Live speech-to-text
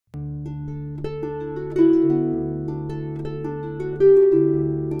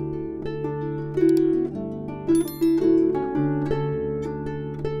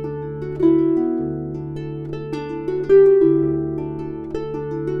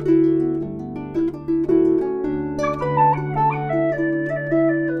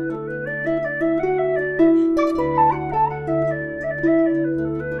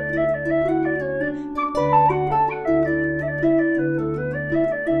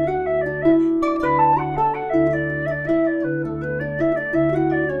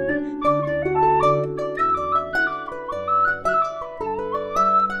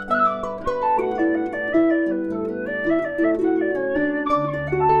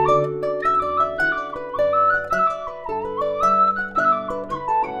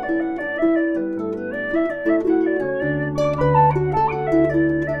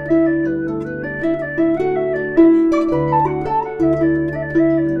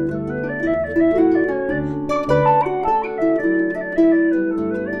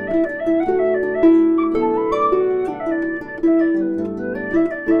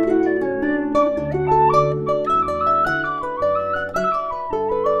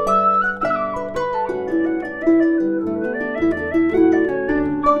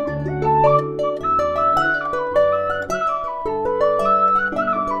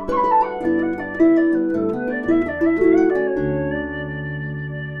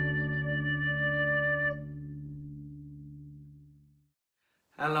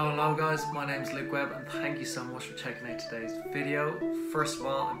Hello guys, my name is Luke Webb and thank you so much for checking out today's video. First of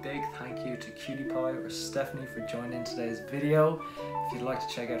all, a big thank you to CutiePie or Stephanie for joining today's video. If you'd like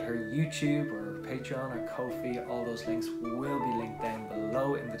to check out her YouTube or Patreon or Ko-fi, all those links will be linked down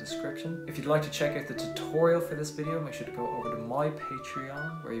below in the description. If you'd like to check out the tutorial for this video, make sure to go over to my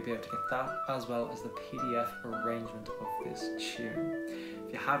Patreon where you'll be able to get that as well as the PDF arrangement of this tune.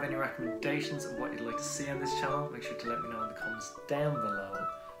 If you have any recommendations of what you'd like to see on this channel, make sure to let me know in the comments down below.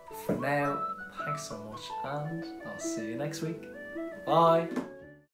 For now, thanks so much and I'll see you next week. Bye!